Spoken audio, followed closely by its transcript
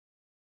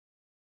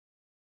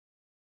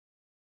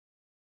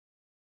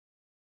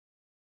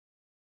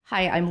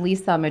Hi, I'm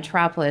Lisa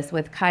Metropolis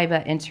with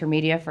Kaiba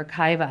Intermedia for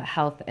Kaiba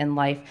Health and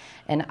Life,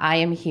 and I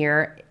am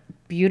here,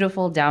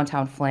 beautiful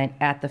downtown Flint,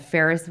 at the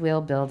Ferris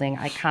Wheel Building,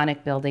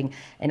 iconic building,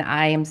 and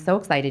I am so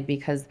excited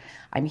because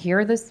I'm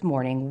here this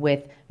morning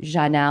with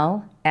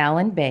Janelle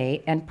Allen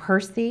Bay and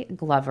Percy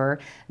Glover.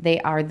 They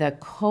are the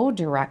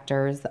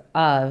co-directors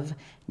of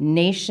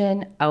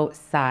Nation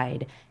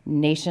Outside.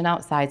 Nation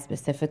Outside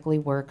specifically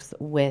works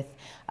with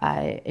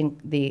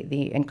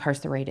the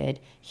incarcerated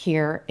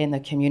here in the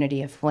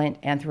community of Flint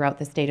and throughout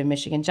the state of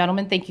Michigan.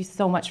 Gentlemen, thank you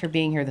so much for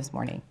being here this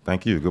morning.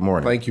 Thank you. Good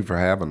morning. Thank you for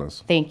having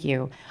us. Thank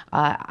you.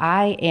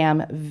 I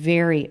am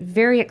very,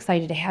 very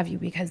excited to have you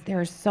because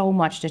there's so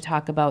much to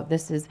talk about.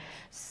 This is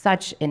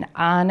such an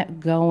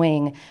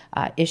ongoing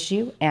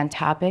issue and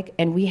topic,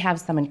 and we have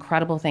some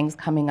incredible things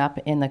coming up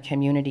in the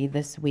community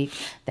this week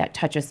that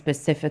touches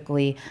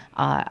specifically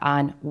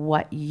on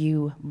what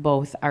you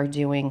both are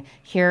doing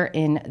here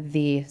in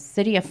the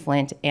city of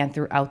Flint and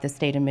throughout the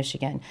state of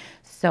Michigan.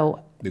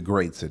 So The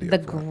great city the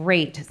of Flint.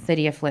 great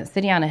city of Flint,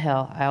 city on a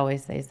hill. I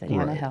always say city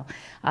on a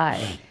Right.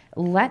 hill.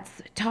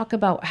 Let's talk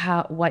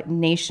about what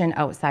Nation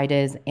Outside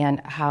is and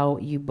how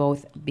you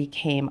both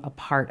became a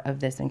part of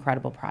this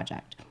incredible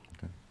project.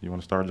 You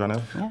want to start,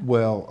 Janelle? Yeah.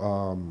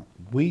 Well,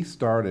 we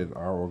started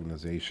our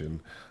organization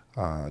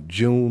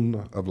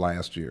June of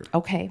last year.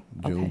 Okay.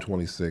 June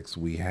 26th,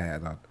 we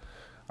had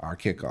our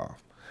kickoff.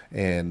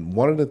 And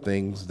one of the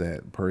things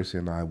that Percy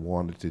and I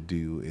wanted to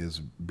do is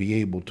be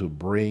able to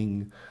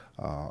bring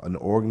an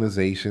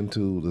organization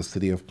to the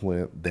city of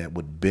Flint that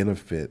would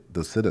benefit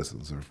the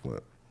citizens of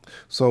Flint.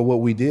 So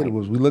what we did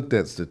was we looked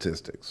at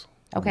statistics.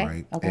 Okay,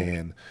 Right? okay.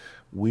 And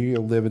we are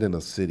living in a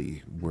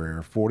city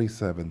where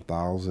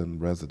 47,000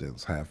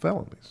 residents have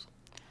felonies.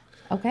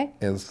 Okay.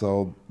 And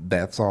so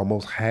that's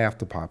almost half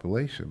the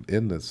population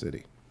in the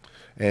city.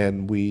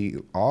 And we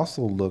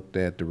also looked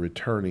at the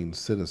returning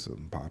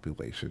citizen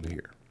population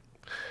here.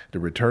 The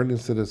returning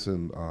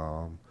citizen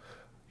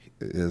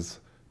is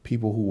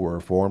people who were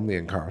formerly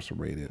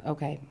incarcerated,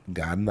 Okay.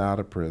 gotten out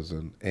of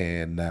prison,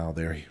 and now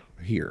they're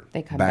here,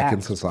 They come back back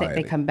in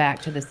society. They come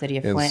back to the city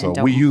of And Flint. so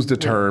don't we use the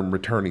leave. term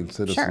returning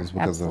citizens Sure,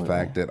 because of the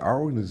fact absolutely. that our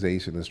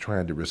organization is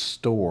trying to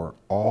restore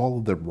all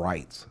of the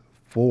rights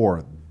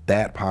for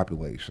that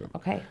population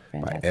Okay, by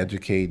fantastic.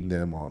 educating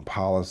them on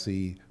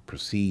policy,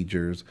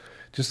 procedures,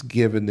 just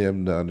giving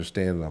them the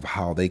understanding of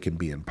how they can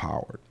be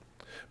empowered.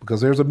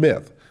 Because there's a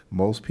myth.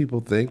 Most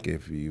people think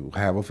if you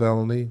have a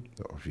felony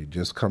or if you're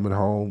just coming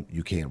home,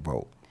 you can't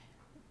vote.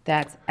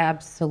 That's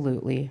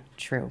absolutely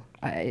true.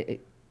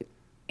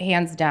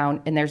 Hands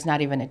down, and there's not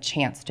even a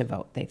chance to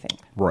vote, they think.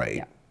 Right.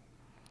 Yeah.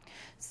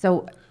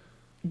 So,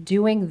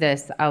 doing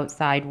this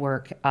outside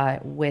work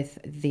with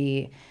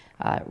the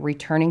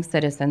returning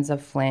citizens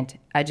of Flint,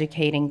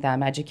 educating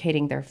them,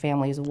 educating their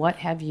families, what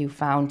have you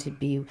found to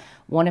be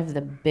one of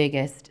the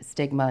biggest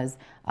stigmas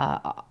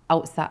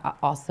outside?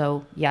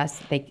 Also,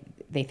 yes,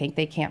 they think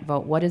they can't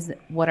vote.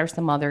 What are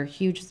some other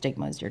huge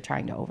stigmas you're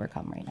trying to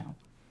overcome right now?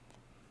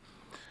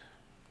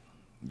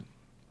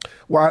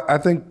 Well, I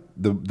think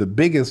the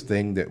biggest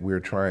thing that we're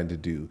trying to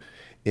do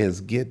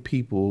is get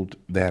people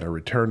that are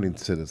returning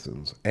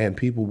citizens and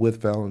people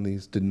with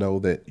felonies to know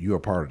that you're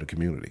a part of the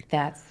community.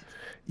 That's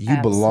You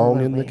belong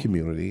in the absolutely.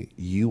 community.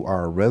 You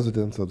are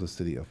residents of the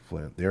city of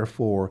Flint.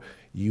 Therefore,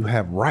 you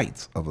have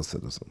rights of a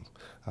citizen.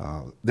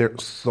 There are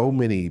so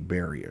many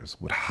barriers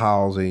with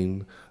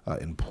housing,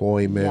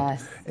 employment,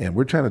 Yes. and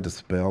we're trying to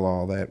dispel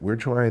all that. We're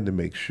trying to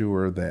make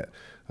sure that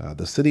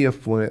the city of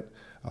Flint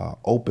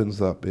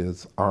opens up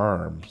its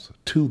arms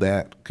to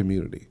that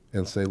community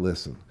and say,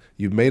 listen,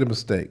 you've made a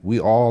mistake. We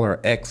all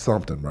are X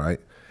something, right?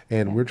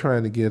 And we're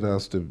trying to get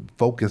us to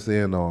focus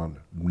in on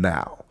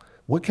now.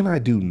 What can I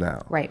do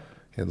now? Right.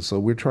 And so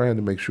we're trying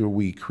to make sure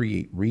we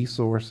create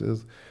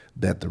resources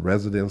that the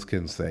residents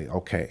can say,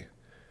 okay,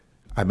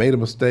 I made a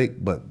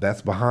mistake, but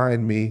that's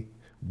behind me.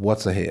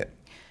 What's ahead?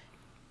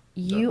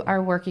 You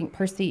are working,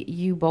 Percy.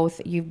 You've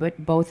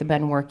both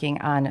been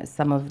working on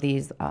some of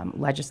these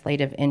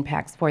legislative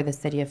impacts for the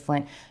city of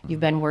Flint. You've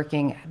been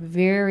working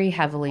very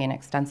heavily and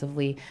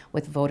extensively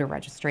with voter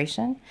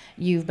registration.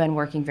 You've been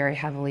working very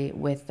heavily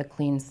with the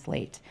clean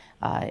slate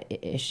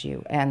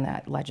issue and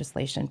that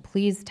legislation.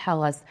 Please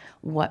tell us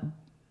what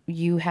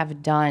you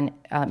have done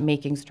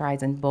making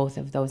strides in both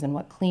of those and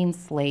what clean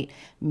slate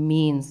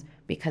means,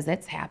 because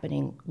it's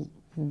happening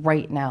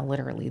right now,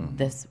 literally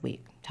this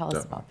week. Tell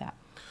us about that.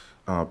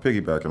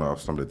 Piggybacking off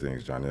some of the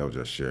things Janelle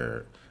just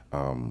shared,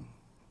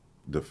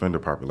 the offender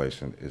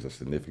population is a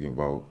significant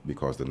vote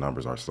because the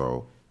numbers are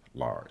so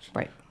large.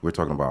 Right. We're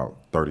talking about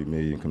 30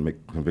 million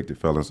convicted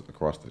felons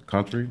across the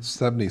country.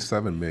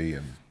 77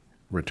 million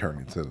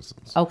returning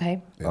citizens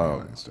Okay. in the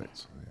United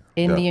States. Yeah.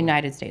 In the Definitely.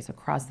 United States,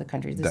 across the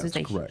country. This is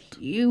That's a correct.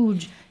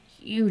 huge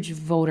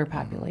voter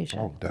population.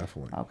 Oh,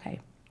 definitely. Okay.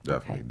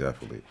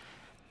 Definitely.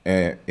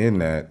 And in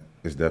that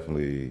is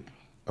definitely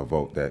a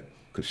vote that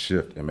could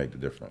shift and make the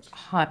difference.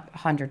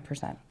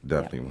 100%.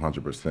 Definitely,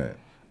 100%.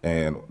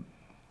 And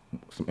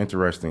some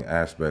interesting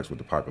aspects with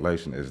the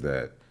population is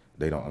that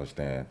they don't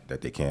understand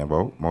that they can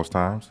vote most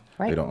times.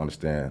 Right. They don't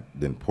understand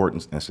the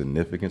importance and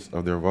significance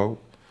of their vote.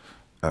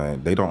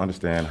 And they don't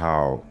understand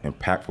how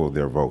impactful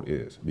their vote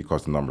is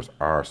because the numbers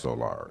are so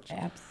large.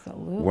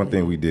 Absolutely. One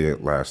thing we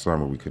did last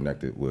summer, we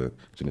connected with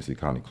Genesee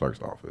County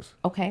Clerk's Office.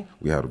 Okay.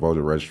 We had a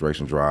voter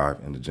registration drive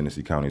in the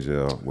Genesee County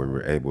Jail where we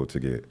were able to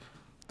get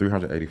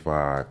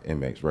 385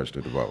 inmates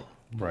registered to vote.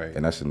 Right.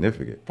 And that's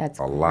significant. That's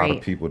a lot of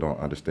great. people don't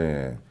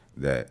understand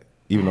that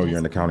even though That you're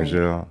in is the county great.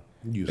 jail,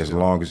 You as still-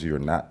 long as you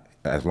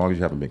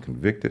haven't been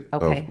convicted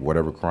Okay. of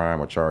whatever crime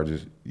or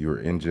charges you're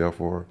in jail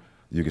for,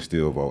 you can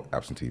still vote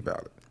absentee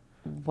ballot.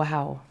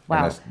 Wow.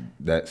 And Wow.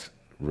 that's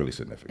really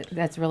significant.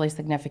 That's really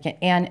significant.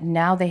 And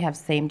now they have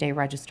same day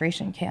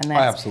registration, Ken.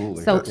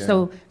 Absolutely. So,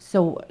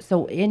 Yeah.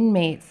 so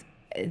inmates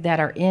that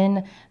are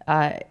in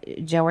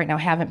jail right now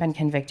haven't been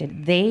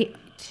convicted. They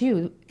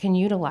too can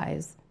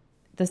utilize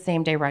the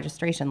same day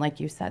registration, like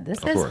you said. This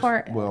is course.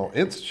 for Well,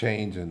 it's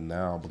changing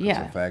now because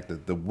Yeah. of the fact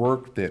that the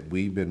work that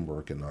we've been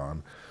working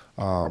on,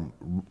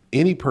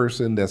 any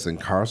person that's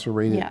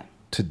incarcerated Yeah.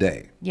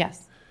 today,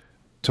 yes.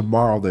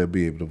 tomorrow they'll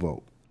be able to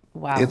vote.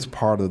 Wow. It's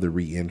part of the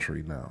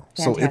reentry now.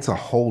 So it's a Fantastic.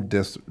 whole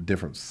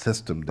different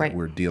system that Right.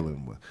 we're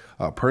dealing with.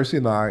 Percy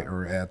and I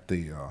are at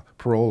the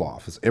parole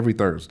office every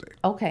Thursday.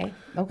 Okay.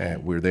 Okay.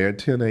 And we're there at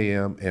 10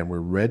 a.m. and we're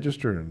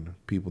registering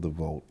people to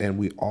vote. And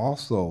we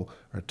also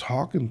are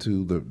talking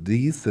to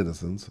these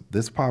citizens,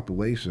 this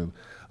population,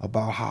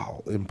 about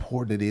how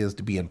important it is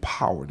to be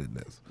empowered in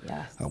this.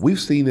 Yes. We've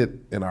seen it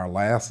in our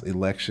last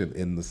election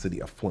in the city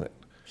of Flint.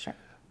 Sure.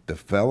 The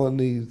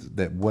felonies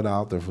that went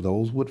out there, for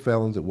those with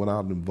felons that went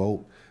out and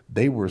vote,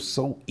 they were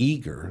so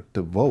eager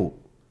to vote.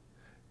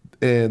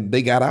 And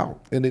they got out,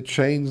 and it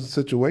changed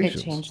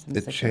situations. changed some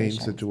It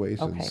changed situations.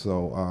 situations. Okay.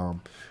 So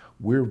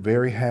we're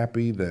very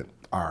happy that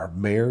our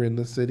mayor in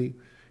the city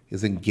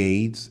is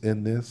engaged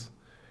in this.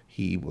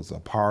 He was a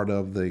part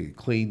of the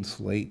clean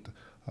slate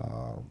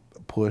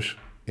push,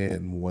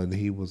 and when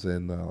he was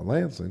in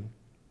Lansing,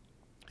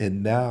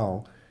 and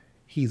now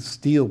he's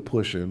still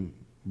pushing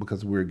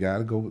because we're got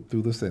to go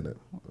through the Senate,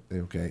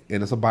 okay?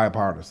 And it's a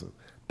bipartisan.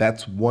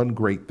 That's one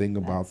great thing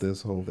about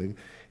this whole thing.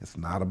 It's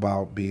not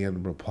about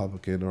being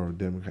Republican or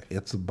Democrat.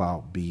 It's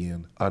about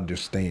being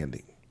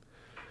understanding.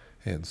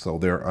 And so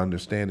they're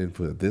understanding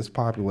for this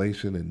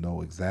population and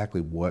know exactly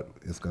what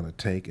it's going to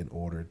take in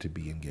order to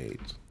be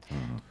engaged.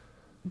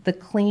 The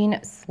clean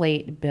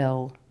slate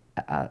bill,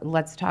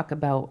 let's talk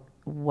about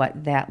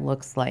what that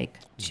looks like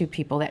to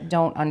people that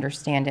don't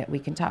understand it. We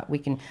can talk. We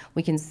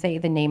can say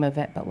the name of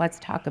it, but let's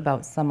talk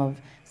about some of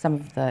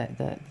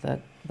the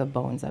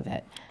bones of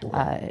it.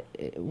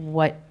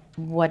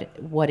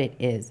 What it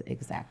is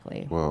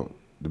exactly. Well,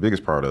 the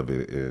biggest part of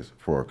it is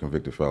for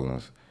convicted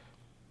felons,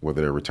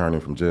 whether they're returning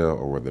from jail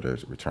or whether they're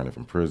returning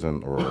from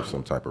prison or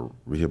some type of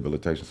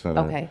rehabilitation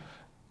center. Okay.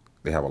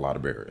 They have a lot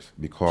of barriers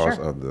because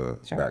Sure. of the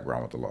Sure.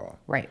 background with the law.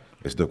 Right.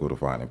 It's difficult to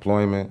find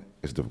employment.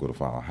 It's difficult to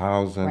find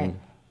housing. Right.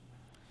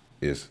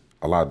 It's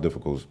a lot of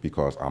difficulties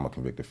because I'm a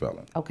convicted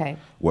felon. Okay.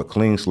 What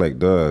Clean Slate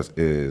does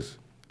is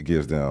it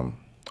gives them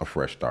a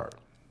fresh start.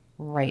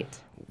 Right.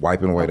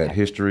 Wiping away that Okay.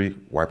 history,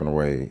 wiping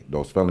away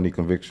those felony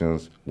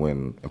convictions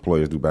when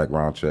employers do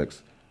background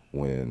checks,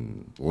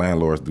 when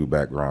landlords do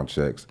background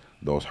checks,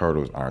 those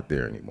hurdles aren't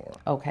there anymore.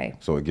 Okay.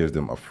 So it gives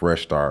them a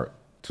fresh start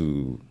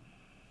to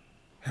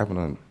having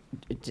a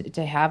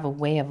To have a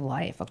way of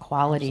life, a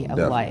quality of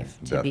Definitely, life,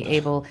 to be definitely.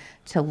 able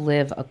to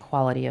live a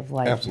quality of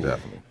life. Absolutely.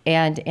 Definitely.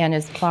 And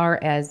as far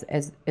as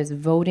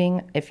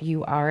voting, if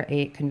you are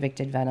a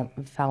convicted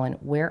felon,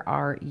 where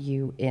are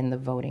you in the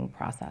voting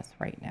process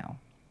right now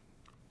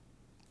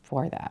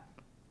for that?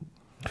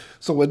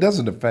 So it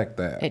doesn't affect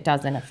that. It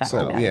doesn't affect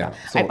So that. yeah. no.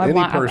 So I any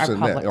want our person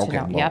that public to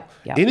know. no. Yep.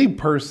 Any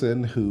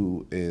person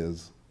who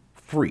is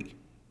free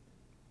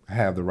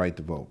have the right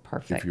to vote.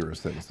 Perfect. If you're a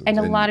citizen. And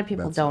a lot of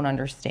people that's don't it.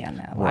 understand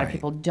that. A lot of Right.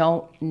 people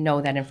don't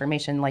know that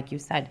information. Like you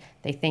said,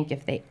 they think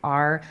if they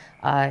are,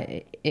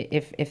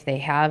 if they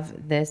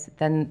have this,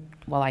 then,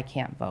 well, I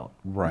can't vote.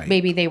 Right.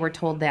 Maybe they were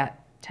told that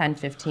 10,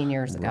 15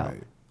 years ago.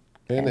 Right.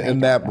 And, they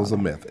and that don't was know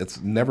a myth.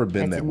 It's never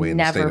been It's that way in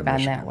the state never of been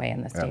Michigan. that way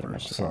in the state of ever.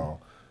 Michigan. So,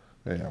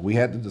 yeah, we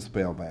had to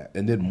dispel that.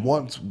 And then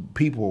once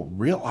people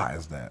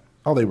realized that,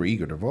 oh, they were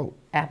eager to vote.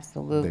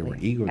 Absolutely. They were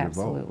eager to vote,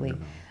 Absolutely. you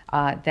know.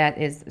 That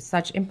is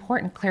such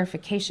important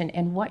clarification.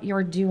 And what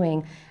you're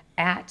doing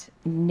at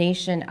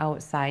Nation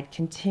Outside,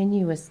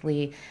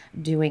 continuously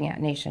doing at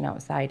Nation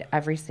Outside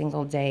every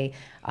single day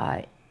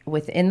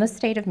within the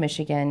state of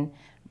Michigan,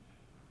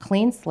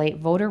 clean slate,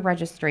 voter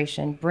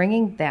registration,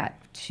 bringing that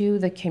to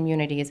the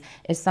communities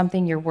is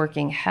something you're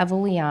working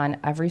heavily on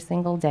every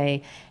single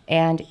day.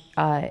 And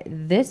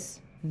this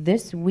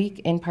week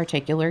in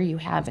particular, you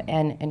have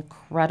an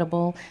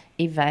incredible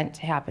event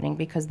happening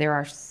because there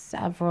are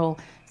several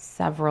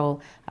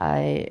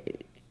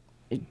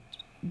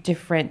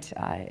different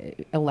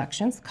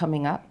elections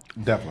coming up.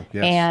 Definitely,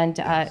 yes.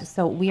 And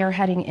so we are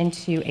heading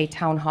into a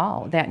town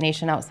hall, that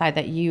nation outside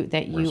that you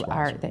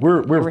are. That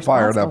We're you're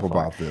fired up responsible for.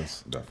 about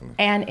this. Definitely.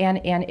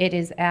 And it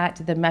is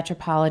at the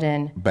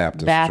Metropolitan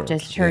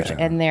Baptist Church, yeah.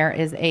 and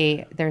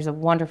there's a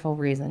wonderful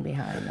reason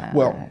behind that.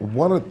 Well,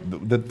 one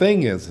of the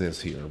thing is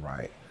this here,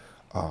 right?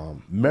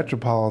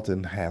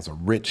 Metropolitan has a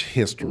rich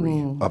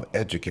history of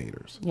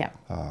educators. Yeah.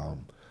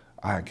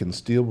 I can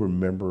still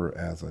remember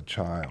as a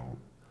child,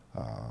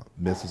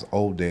 Mrs.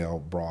 Odell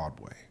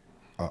Broadway,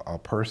 a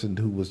person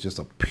who was just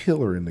a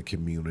pillar in the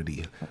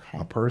community,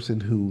 a person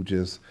who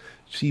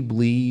she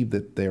believed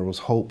that there was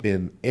hope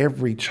in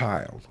every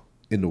child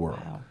in the world.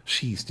 Wow.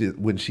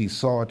 When she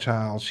saw a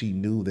child, she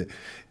knew that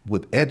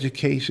with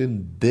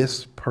education,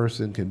 this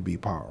person can be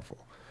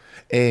powerful.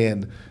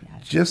 And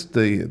just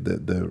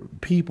the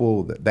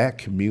people, that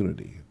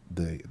community,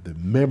 the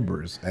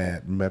members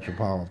at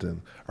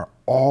Metropolitan are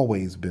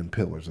always been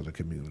pillars of the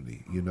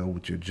community. You know,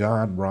 with your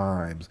John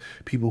Rhimes,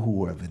 people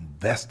who have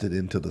invested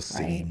into the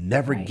city,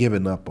 never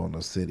given up on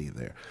the city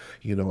there.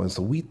 You know, and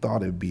so we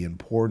thought it'd be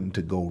important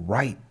to go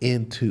right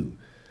into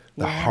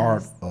the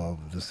heart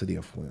of the city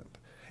of Flint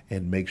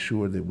and make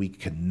sure that we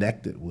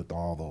connected with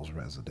all those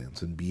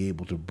residents and be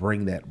able to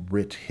bring that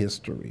rich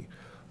history.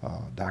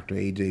 Dr.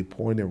 A.J.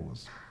 Pointer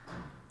was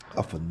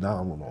a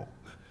phenomenal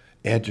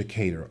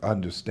educator,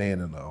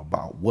 understanding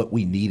about what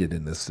we needed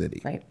in this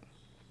city. Right.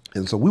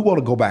 And so we want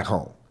to go back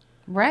home.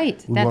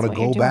 Right. We That's want to what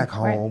go you're doing. back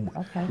Right. home.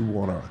 Okay. We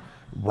want to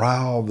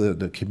rile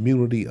the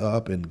community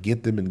up and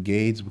get them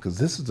engaged, because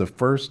this is the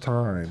first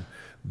time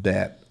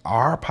that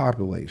our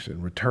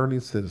population, returning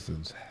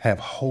citizens, have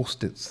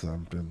hosted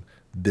something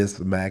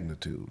this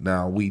magnitude.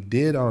 Now, we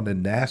did on the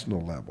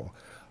national level.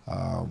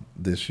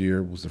 This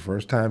year was the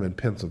first time in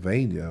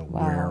Pennsylvania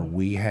where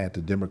we had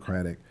the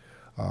Democratic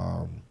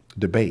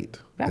debate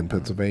in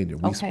Pennsylvania.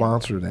 We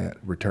sponsored that,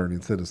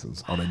 returning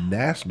citizens, on a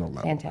national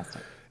level.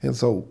 Fantastic. And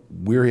so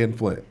we're in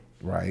Flint,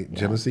 right?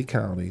 Genesee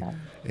County,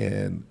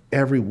 and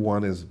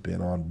everyone has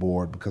been on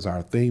board because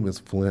our theme is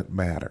Flint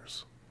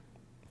Matters.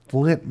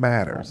 Flint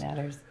Matters. Flint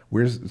Matters.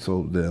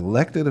 So the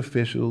elected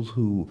officials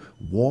who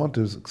want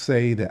to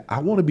say that I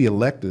want to be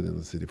elected in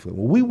the city of Flint,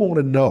 well, we want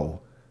to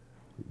know,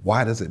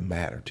 why does it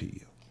matter to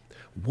you?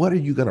 What are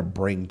you going to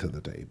bring to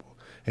the table?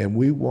 And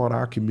we want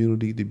our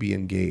community to be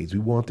engaged. We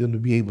want them to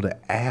be able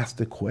to ask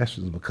the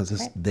questions, because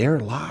it's their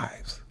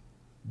lives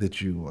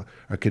that you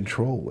are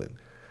controlling.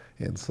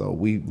 And so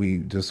we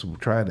just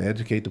trying to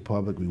educate the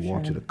public. We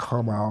want you to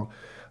come out.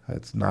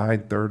 It's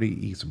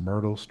 930 East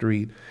Myrtle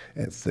Street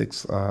at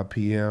 6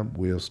 p.m.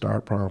 We'll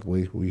start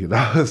promptly. We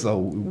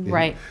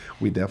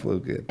definitely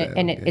get that.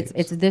 And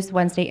it's this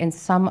Wednesday, and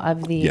some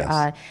of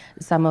the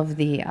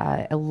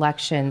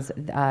elections,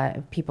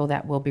 people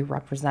that will be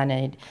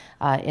represented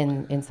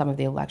in some of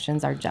the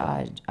elections are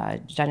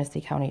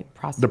Genesee County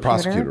prosecutor. The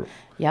prosecutor.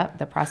 Yep,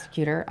 the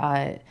prosecutor,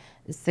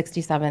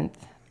 67th.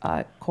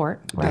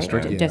 Court, right?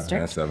 District,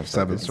 District.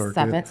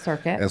 Seventh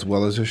Circuit, as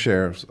well as the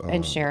sheriffs.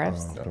 And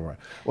sheriffs. Right.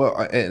 Well,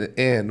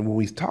 and when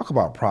we talk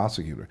about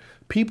prosecutor,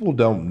 people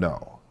don't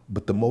know,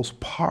 but the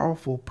most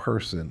powerful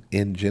person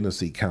in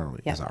Genesee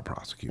County is our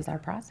prosecutor.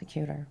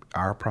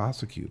 Our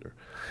prosecutor.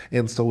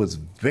 And so it's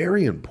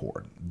very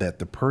important that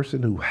the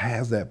person who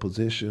has that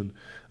position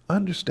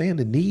understand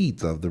the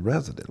needs of the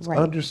residents,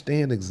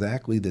 understand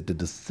exactly that the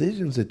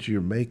decisions that you're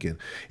making,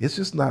 it's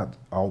just not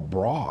all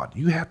broad.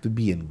 You have to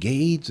be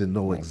engaged and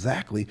know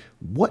exactly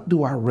what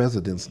do our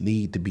residents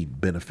need to be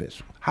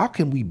beneficial. How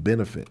can we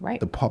benefit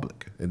the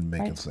public and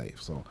make it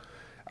safe? So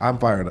I'm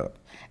fired up.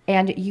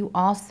 And you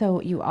also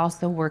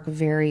work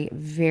very,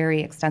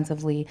 very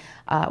extensively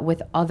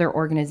with other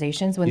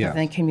organizations within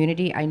the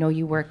community. I know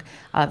you work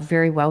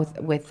very well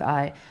with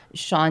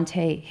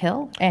Shante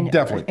Hill and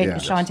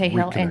Shante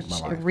Hill and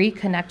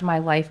Reconnect My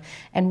Life.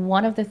 And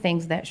one of the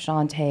things that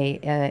Shante,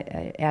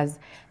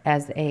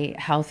 as a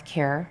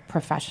healthcare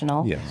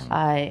professional,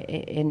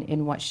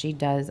 in what she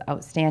does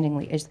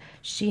outstandingly, is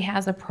she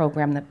has a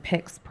program, the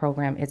PICS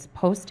program. It's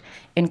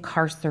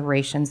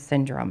post-incarceration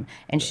syndrome,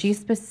 and she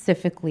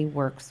specifically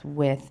works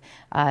with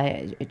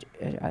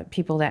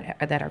people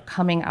that are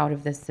coming out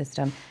of this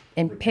system.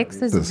 And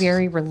PICS is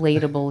very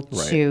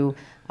relatable to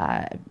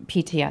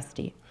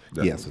PTSD.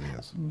 Yes, it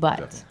is.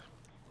 But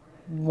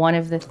one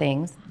of the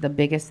things, the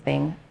biggest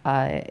thing,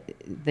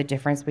 the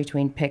difference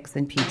between PICS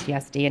and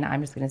PTSD, and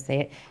I'm just going to say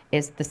it,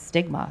 is the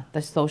stigma,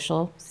 the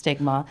social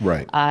stigma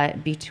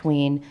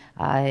between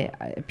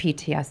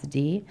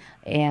PTSD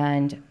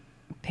and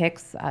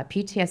PICS.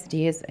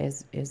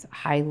 PTSD is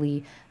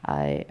highly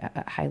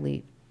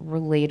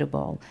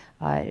relatable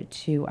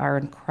to our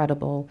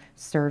incredible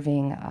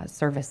serving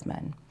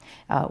servicemen.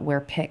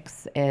 Where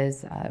PICS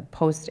is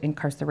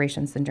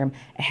post-incarceration syndrome,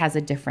 it has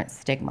a different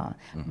stigma,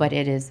 but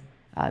it is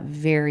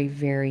very,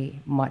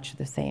 very much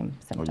the same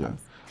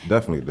symptoms.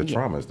 Definitely, the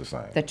trauma is the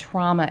same. The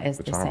trauma is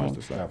the trauma same. is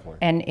the same.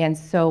 Definitely. And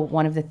so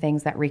one of the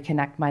things that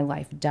Reconnect My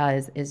Life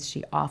does is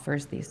she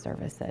offers these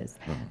services,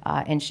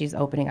 and she's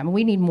opening. I mean,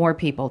 we need more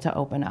people to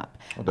open up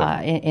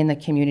in the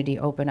community,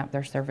 open up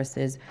their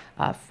services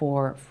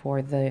for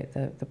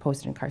the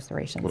post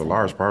incarceration. But a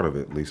large part of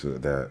it, Lisa,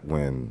 that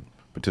when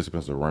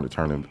participants are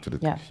returning to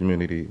the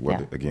community,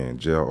 whether again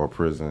jail or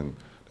prison,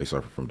 they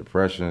suffer from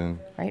depression,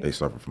 Right. they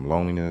suffer from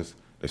loneliness,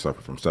 they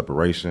suffer from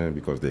separation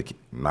because they're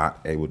not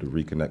able to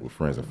reconnect with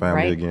friends and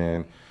family Right.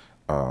 again.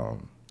 And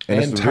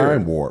And it's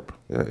time warp.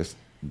 Yeah, it's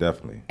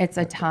definitely. It's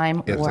a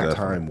time It's warp. a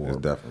time warp.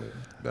 It's definitely.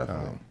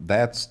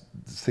 That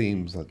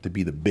seems to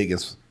be the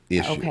biggest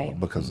issue Okay.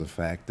 because of the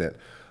fact that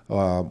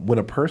when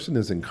a person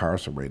is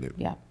incarcerated,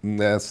 Yeah.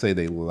 let's say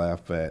they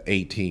left at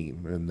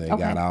 18 and they Okay.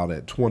 got out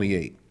at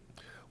 28.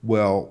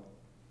 Well,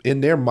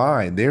 in their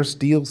mind, they're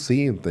still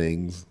seeing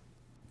things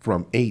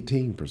from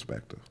 18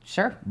 perspective.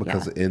 Sure.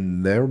 Because yeah.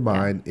 in their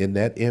mind, in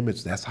that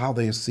image, that's how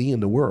they're seeing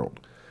the world.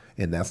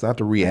 And that's not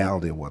the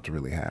reality of what's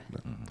really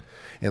happening.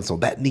 And so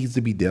that needs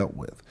to be dealt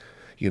with.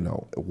 You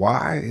know,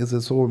 why is it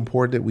so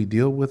important that we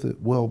deal with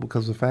it? Well,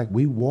 because of the fact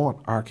we want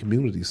our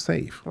communities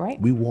safe. Right.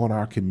 We want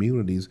our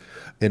communities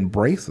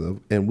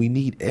embracive, and we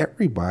need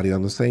everybody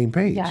on the same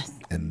page. Yes.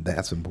 And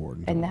that's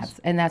important. to And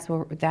us.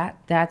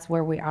 that's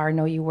where we are. I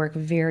know you work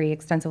very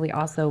extensively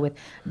also with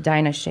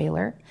Dinah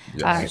Shaler.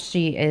 Yes.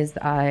 She is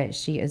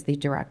the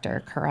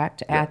director,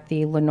 correct, at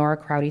the Lenora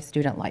Crowdy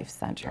Student Life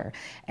Center,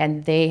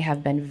 and they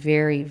have been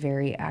very,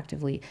 very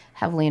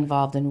heavily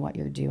involved in what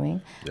you're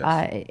doing.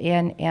 Yes.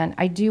 And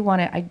I do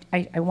want to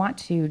I want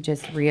to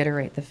just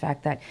reiterate the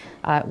fact that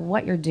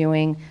what you're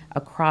doing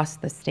across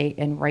the state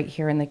and right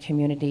here in the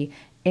community,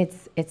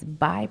 it's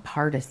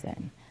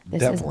bipartisan.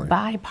 This Definitely. is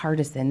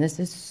bipartisan. This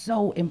is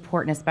so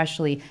important,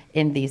 especially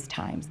in these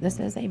times.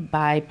 This is a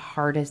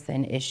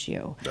bipartisan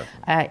issue,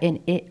 and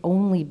it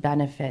only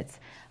benefits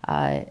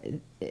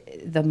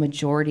the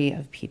majority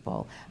of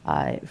people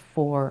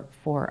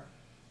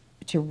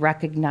to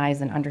recognize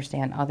and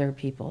understand other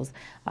people's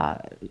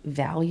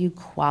value,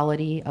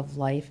 quality of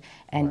life,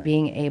 and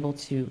being able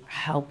to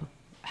help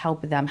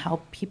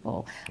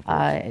people.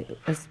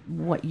 Is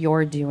what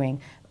you're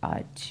doing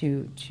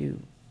to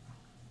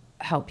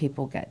help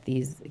people get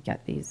these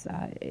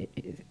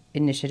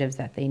initiatives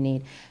that they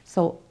need.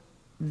 So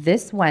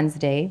this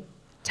Wednesday,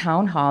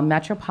 Town Hall,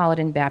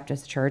 Metropolitan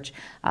Baptist Church,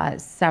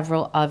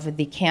 several of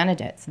the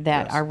candidates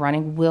that Yes. are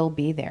running will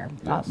be there.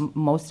 Yes.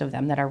 Most of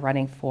them that are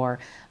running for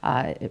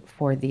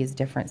these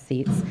different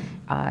seats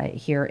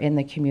here in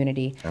the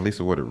community. And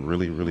Lisa, what it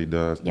really, really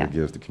does, Yeah. it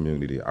gives the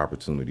community the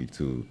opportunity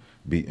to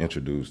be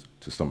introduced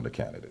to some of the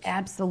candidates.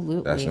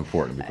 Absolutely. That's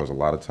important because a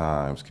lot of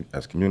times,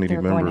 as community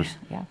They're going to- members,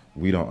 yeah.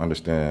 we don't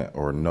understand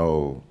or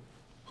know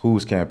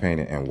who's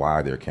campaigning and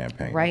why they're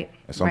campaigning. Right,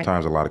 And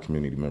sometimes a lot of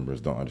community members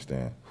don't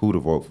understand who to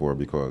vote for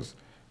because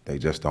they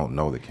just don't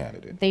know the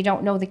candidate. They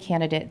don't know the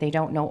candidate. They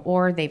don't know,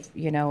 or they've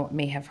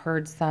may have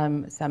heard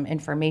some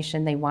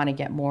information. They want to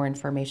get more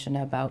information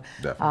about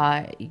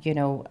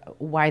Definitely.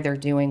 why they're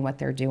doing what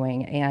they're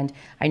doing. And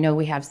I know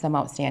we have some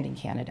outstanding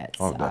candidates.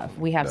 Oh, definitely,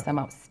 We have some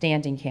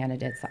outstanding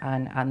candidates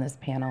on this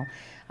panel.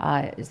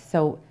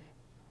 So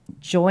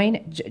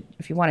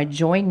if you want to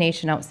join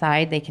Nation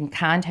Outside, they can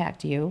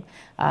contact you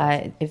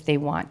if they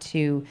want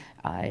to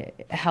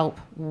help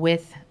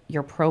with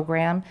your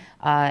program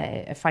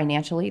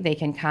financially. They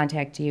can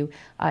contact you.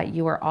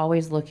 You are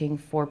always looking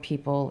for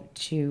people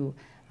to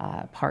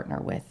partner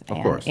with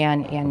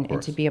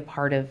and to be a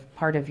part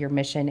of your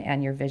mission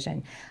and your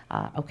vision.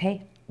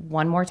 Okay,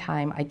 one more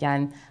time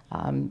again,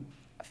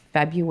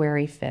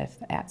 February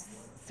 5th at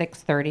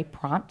 6:30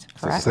 prompt,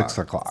 correct? 6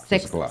 o'clock.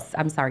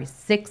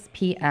 6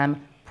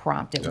 p.m.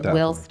 prompt. It Definitely.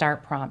 will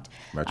start prompt.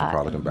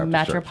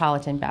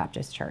 Metropolitan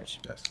Baptist Church.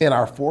 Church. Yes. And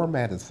our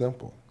format is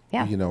simple.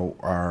 Yeah. You know,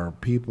 our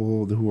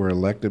people who are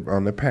elected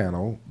on the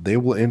panel, they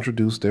will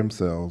introduce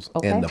themselves,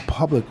 Okay. and the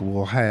public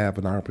will have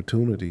an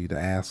opportunity to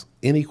ask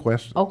any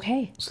question.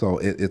 Okay. So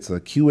it's a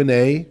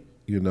Q&A.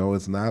 You know,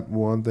 it's not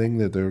one thing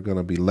that they're going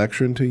to be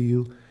lecturing to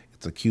you.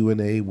 It's a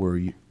Q&A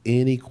where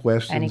any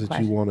questions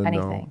that you want to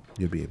know, anything.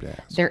 you'll be able to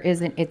ask. There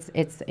isn't.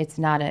 It's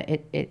not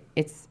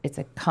it's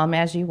a come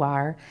as you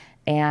are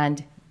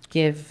and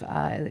give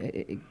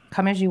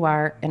come as you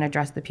are and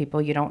address the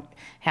people. You don't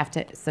have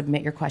to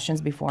submit your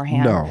questions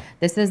beforehand. No.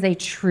 This is a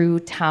true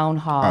town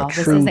hall.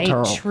 This true is a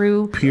town-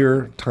 true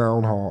pure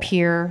town hall.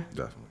 peer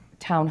Definitely.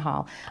 town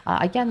hall.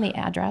 Again, the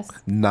address.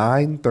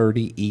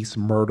 930 East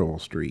Myrtle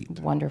Street.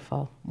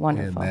 Wonderful.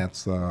 And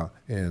that's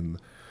in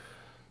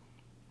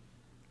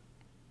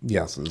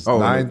yes, it's Oh,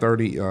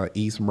 930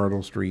 East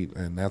Myrtle Street,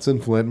 and that's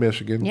in Flint,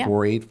 Michigan. Yeah.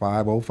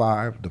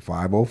 48505. The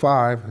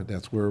 505.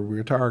 That's where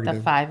we're targeting.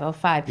 The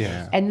 505.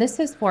 Yeah. And this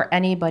is for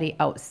anybody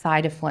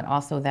outside of Flint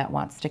also that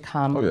wants to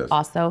come. Oh, yes.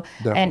 Also.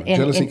 Definitely.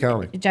 Genesee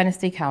County.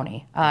 Genesee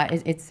County.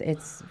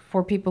 It's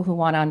for people who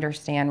want to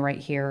understand right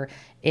here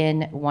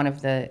in one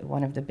of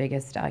the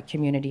biggest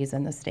communities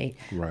in the state.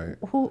 Right.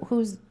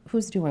 Who's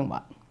doing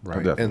what?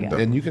 Right.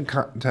 Definitely, And you can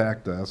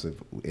contact us if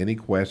any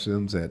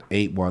questions at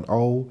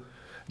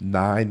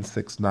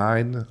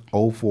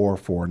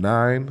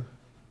 969-0449.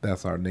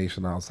 That's our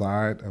nation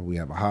outside. And we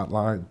have a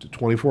hotline,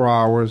 24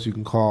 hours. You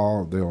can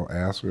call. They'll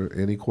answer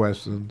any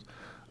questions.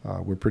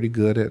 We're pretty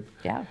good at,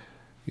 Yeah.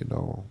 you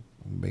know,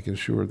 making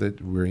sure that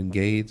we're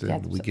engaged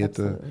and Yes, we get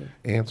absolutely.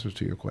 the answers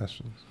to your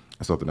questions.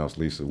 And something else,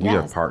 Lisa, we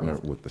Yes, have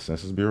partnered with the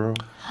Census Bureau.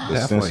 The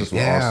Definitely. census will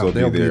Yeah, also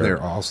they'll be be there.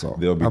 there also.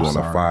 They'll be I'm doing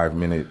sorry. a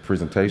 5-minute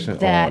presentation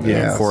That on the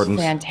is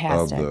importance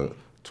fantastic. of the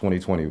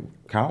 2020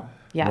 count.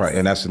 Yes. Right,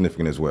 and that's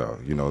significant as well.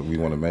 You know, we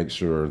want to make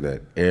sure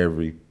that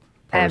every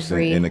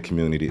person in the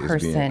community is being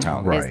person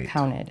counted. Right. is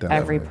counted. Definitely.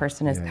 Every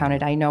person is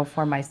counted. I know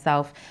for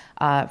myself,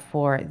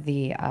 for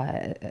the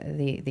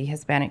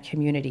Hispanic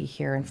community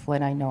here in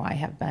Flint, I know I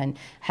have been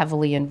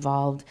heavily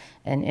involved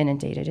and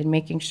inundated in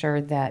making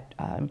sure that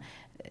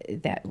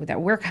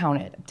that we're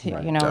counted.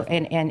 Right. You know,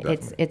 Definitely. and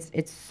Definitely.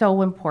 it's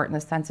so important.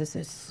 The census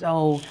is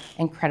so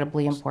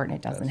incredibly important.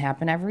 It doesn't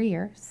happen every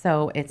year,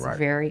 so it's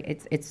Right.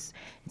 it's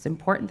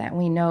important that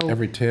we know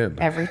Every 10.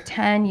 Every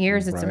 10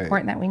 years, it's Right.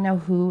 important that we know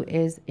who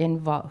is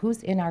involved,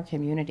 who's in our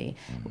community,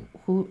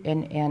 who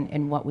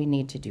and what we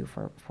need to do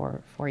for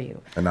you.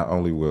 And not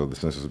only will the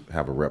census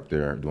have a rep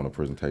there doing a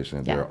presentation,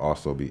 Yeah. there'll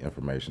also be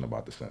information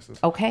about the census.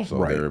 Okay. So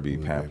Right. there will be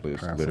We'll be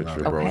pamphlets, passing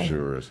literature, out. Okay.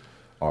 brochures,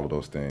 all of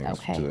those things.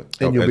 Okay. To And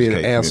help you'll be able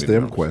educate to ask community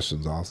them members.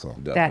 questions also.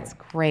 Definitely. That's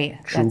great.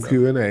 True That's,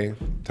 Q&A. that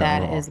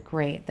Town is hall.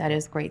 great. That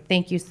is great.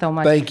 Thank you so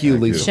much. Thank you,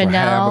 Lisa, for having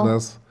Chanel,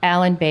 us.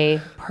 Allen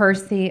Bay,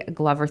 Percy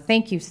Glover,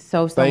 thank you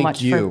so Thank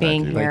much you. for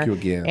being Thank you. here. Thank you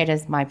again. It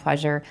is my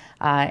pleasure,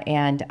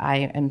 and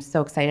I am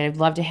so excited. I'd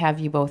love to have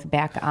you both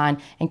back on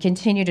and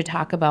continue to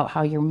talk about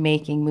how you're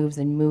making moves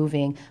and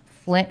moving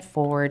Flint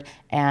forward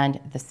and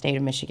the state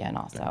of Michigan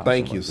also.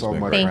 Thank you so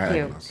much for Thank having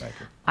you. us. Thank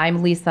you.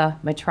 I'm Lisa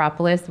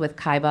Metropolis with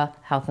Kaiba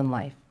Health and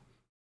Life.